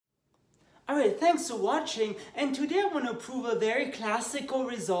Alright, thanks for watching, and today I want to prove a very classical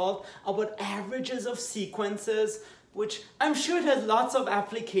result about averages of sequences, which I'm sure it has lots of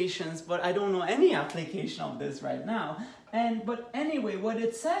applications, but I don't know any application of this right now. But anyway, what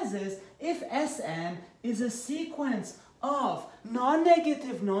it says is, if Sn is a sequence of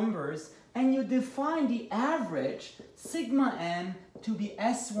non-negative numbers, and you define the average, sigma n, to be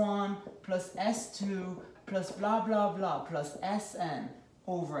S1 plus S2 plus blah blah blah plus Sn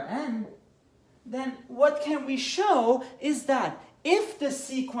over n, then what can we show is that if the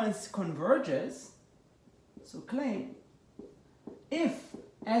sequence converges, so claim, if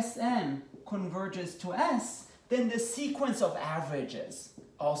Sn converges to S, then the sequence of averages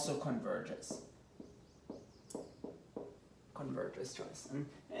also converges to S. And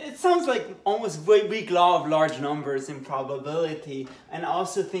it sounds like almost weak law of large numbers in probability, and I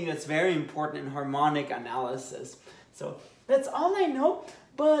also think that's very important in harmonic analysis. So that's all I know,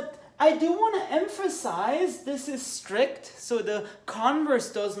 but I do want to emphasize this is strict, so the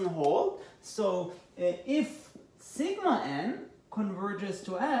converse doesn't hold. So if sigma n converges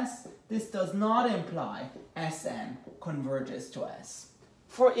to S, this does not imply Sn converges to S.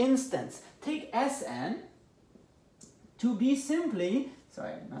 For instance, take Sn to be simply,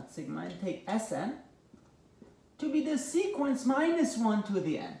 sorry, not sigma n, take Sn to be the sequence minus 1 to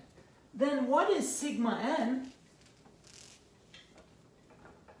the n. Then what is sigma n?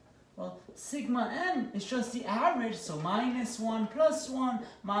 Well, sigma n is just the average, so minus 1 plus 1,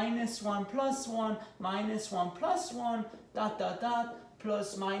 minus 1 plus 1, minus 1 plus 1, dot dot dot,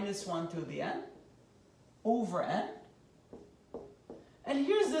 plus minus 1 to the n, over n. And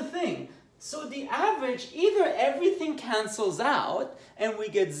here's the thing, so the average, either everything cancels out and we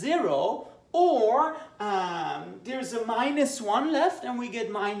get 0, or there's a minus 1 left and we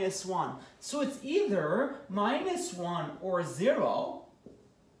get minus 1. So it's either minus 1 or 0,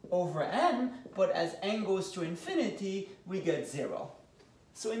 over n, but as n goes to infinity, we get 0.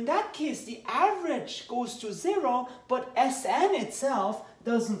 So in that case, the average goes to 0, but Sn itself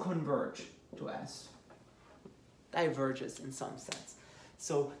doesn't converge to S. Diverges in some sense.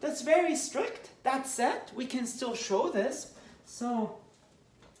 So that's very strict. That said, we can still show this.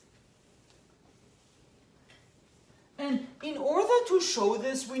 And in order to show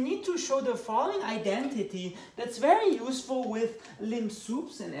this, we need to show the following identity that's very useful with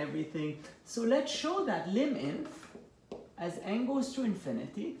limsups and everything. So let's show that liminf, as n goes to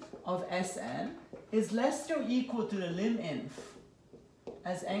infinity, of Sn is less than or equal to the liminf,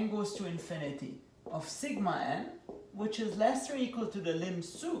 as n goes to infinity, of sigma n, which is less than or equal to the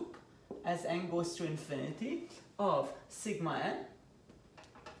limsup, as n goes to infinity, of sigma n,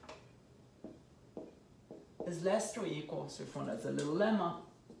 is less than or equal, so if one has a little lemma,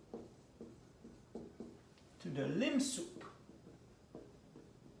 to the limsup,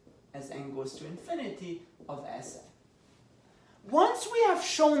 as n goes to infinity, of Sn. Once we have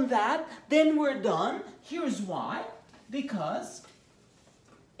shown that, then we're done. Here's why. Because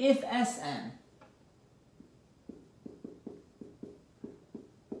if Sn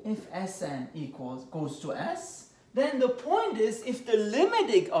goes to S, then the point is, if the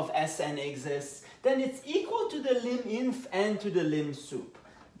limiting of Sn exists, then it's equal to the liminf n to the limsup.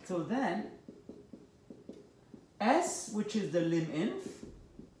 So then, S, which is the liminf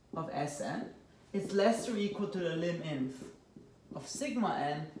of Sn, is less than or equal to the liminf of sigma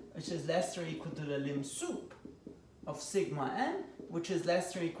n, which is less than or equal to the limsup of sigma n, which is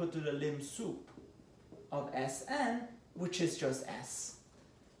less than or equal to the limsup of Sn, which is just S.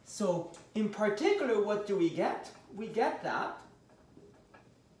 So, in particular, what do we get? We get that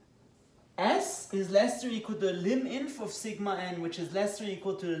S is less than or equal to the liminf of sigma n, which is less than or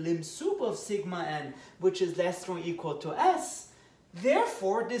equal to the limsup of sigma n, which is less than or equal to S.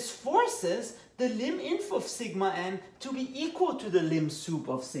 Therefore, this forces the liminf of sigma n to be equal to the limsup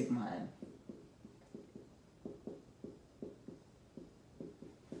of sigma n.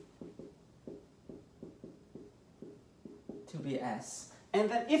 To be S. And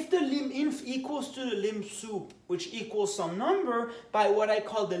then if the liminf equals to the limsup, which equals some number, by what I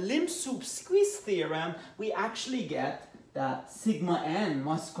call the limsup squeeze theorem, we actually get that sigma n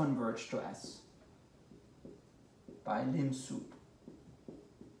must converge to S by limsup.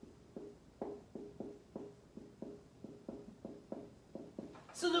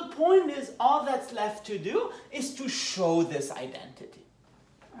 So the point is, all that's left to do is to show this identity.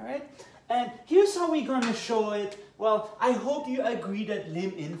 All right? And here's how we're going to show it. Well, I hope you agree that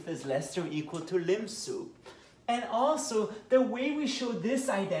liminf is less than or equal to limsup. And also, the way we show this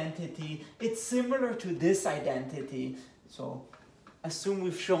identity, it's similar to this identity. So, assume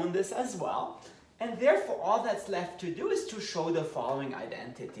we've shown this as well. And therefore, all that's left to do is to show the following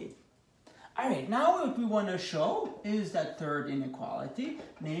identity. All right, now what we want to show is that third inequality,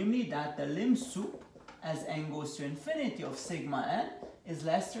 namely that the limsup as n goes to infinity of sigma n is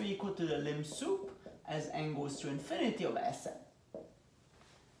less or equal to the limsup as n goes to infinity of Sn.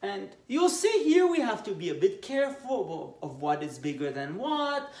 And you'll see here we have to be a bit careful of what is bigger than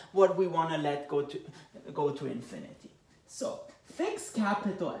what we want to let go to infinity. So fix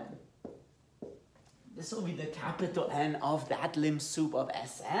capital N. This will be the capital N of that limsup of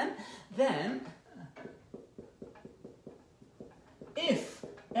Sn. Then, if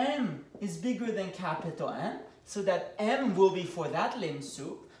m is bigger than capital N, so that m will be for that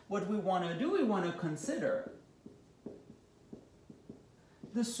limsup, what we want to do, we want to consider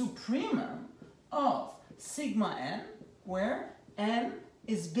the supremum of sigma n, where n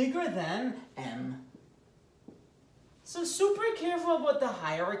is bigger than m. So super careful about the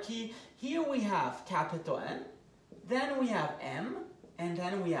hierarchy. Here we have capital N, then we have m, and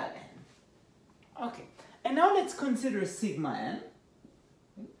then we have n. Okay, and now let's consider sigma n.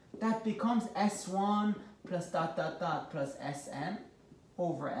 That becomes S1 plus dot dot dot plus Sn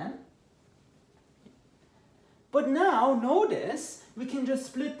over n. But now notice we can just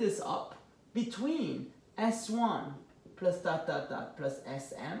split this up between S1 plus dot dot dot plus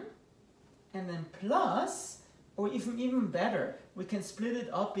Sm, and then plus, or even better, we can split it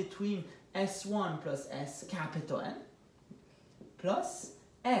up between S1 plus S capital N plus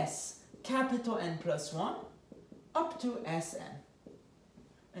S capital N plus 1 up to Sn.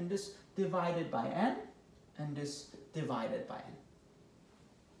 And this divided by n, and this divided by n.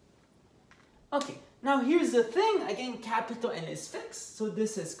 Okay, now here's the thing. Again, capital N is fixed, so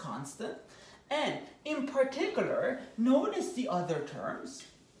this is constant. And in particular, notice the other terms.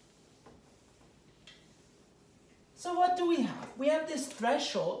 So what do we have? We have this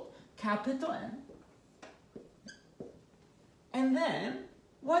threshold, capital N. And then,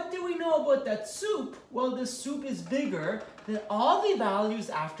 what do we know about that sup? Well, the sup is bigger than all the values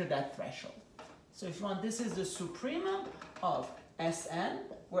after that threshold. So if you want, this is the supremum of Sn,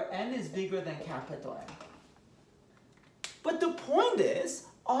 where n is bigger than capital N. But the point is,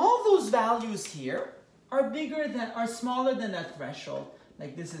 all those values here are smaller than that threshold.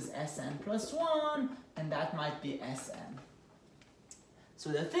 Like this is Sn plus 1, and that might be Sn. So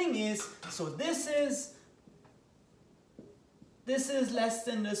the thing is, so this is less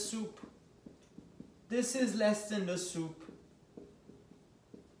than the sup. This is less than the sup,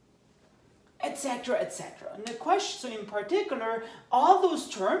 etc., etc. And the question, so in particular, all those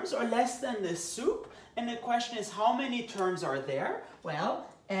terms are less than the sup, and the question is how many terms are there? Well,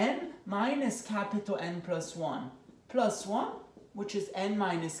 n minus capital N plus 1, which is n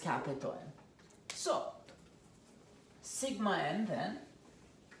minus capital N. So, sigma n then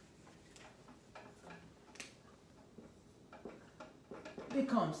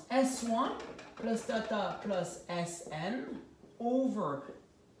becomes S1 plus data plus Sn over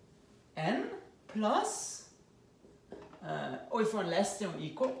n plus, or if you want less than or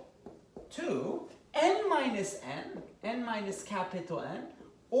equal to n minus capital N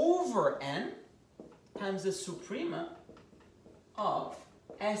over n times the supremum of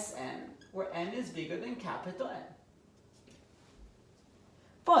Sn, where n is bigger than capital N.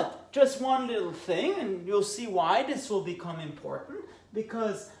 But just one little thing, and you'll see why this will become important,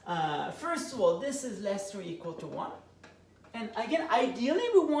 because first of all, this is less or equal to 1. And again, ideally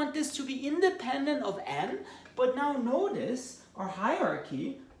we want this to be independent of n, but now notice our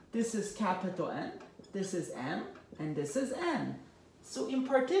hierarchy, this is capital N, this is m, and this is n. So in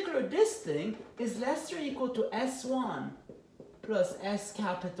particular, this thing is less or equal to S1 plus S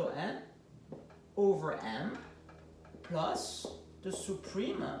capital N over m plus the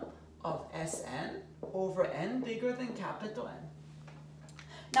supremum of Sn over n bigger than capital N.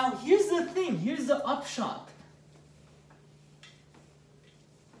 Now here's the thing, here's the upshot.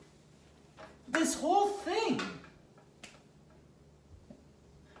 This whole thing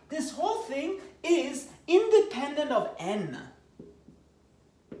is independent of n.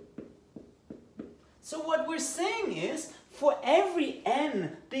 So what we're saying is, for every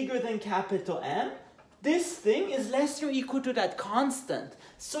n bigger than capital M, this thing is less or equal to that constant.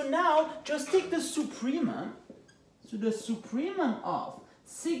 So now, just take the supremum. So the supremum of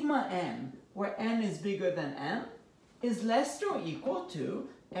sigma n, where n is bigger than m, is less or equal to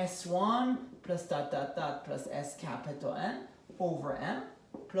S1 plus dot dot dot plus S capital N over m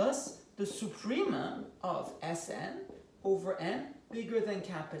plus the supremum of Sn over n bigger than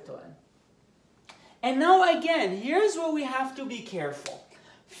capital N. And now again, here's where we have to be careful.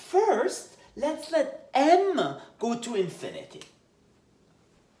 First, let's let m go to infinity.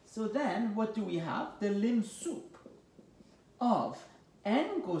 So then, what do we have? The limsup of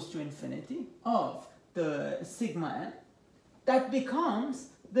n goes to infinity of the sigma n, that becomes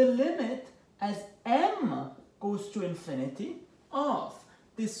the limit as m goes to infinity of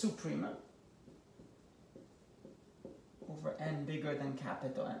this supremum over n bigger than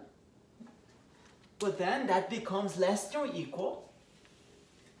capital N. But then that becomes less than or equal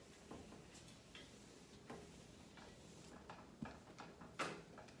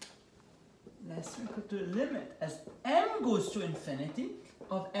to the limit as m goes to infinity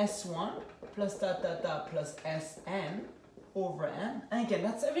of s1 plus dot dot dot plus sn over n. And again,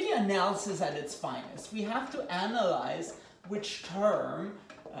 that's really analysis at its finest. We have to analyze which term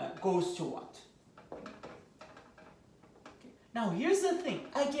goes to what. Okay. Now here's the thing.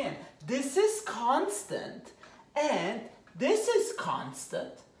 Again, this is constant and this is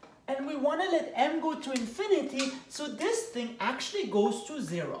constant. And we want to let m go to infinity, so this thing actually goes to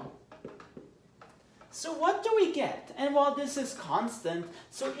 0. So what do we get? And while this is constant,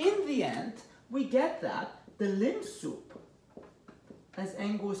 so in the end, we get that the limsup as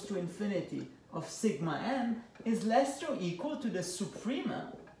n goes to infinity of sigma n is less than or equal to the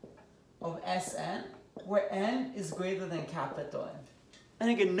supremum of Sn, where n is greater than capital N. And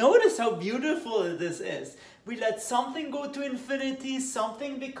again, notice how beautiful this is. We let something go to infinity,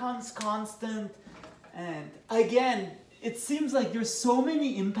 something becomes constant, and again, it seems like there's so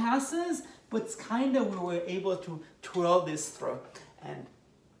many impasses, but it's kind of we were able to twirl this through and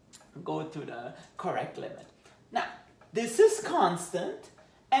go to the correct limit. Now, this is constant,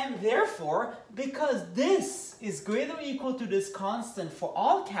 and therefore, because this is greater or equal to this constant for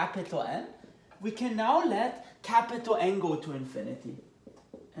all capital N, we can now let capital N go to infinity.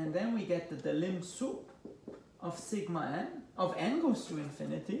 And then we get that the limsup of sigma n, of n goes to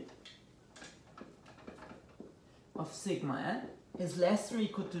infinity, of sigma n is less than or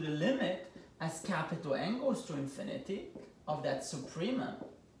equal to the limit as capital N goes to infinity of that supremum.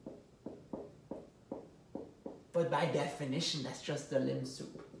 But by definition, that's just the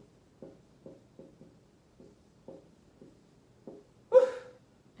limsup.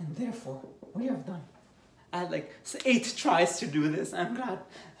 And therefore, we have done. I had like 8 tries to do this. I'm glad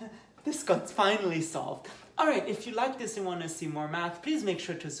this got finally solved. Alright, if you like this and want to see more math, please make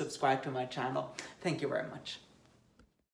sure to subscribe to my channel. Thank you very much.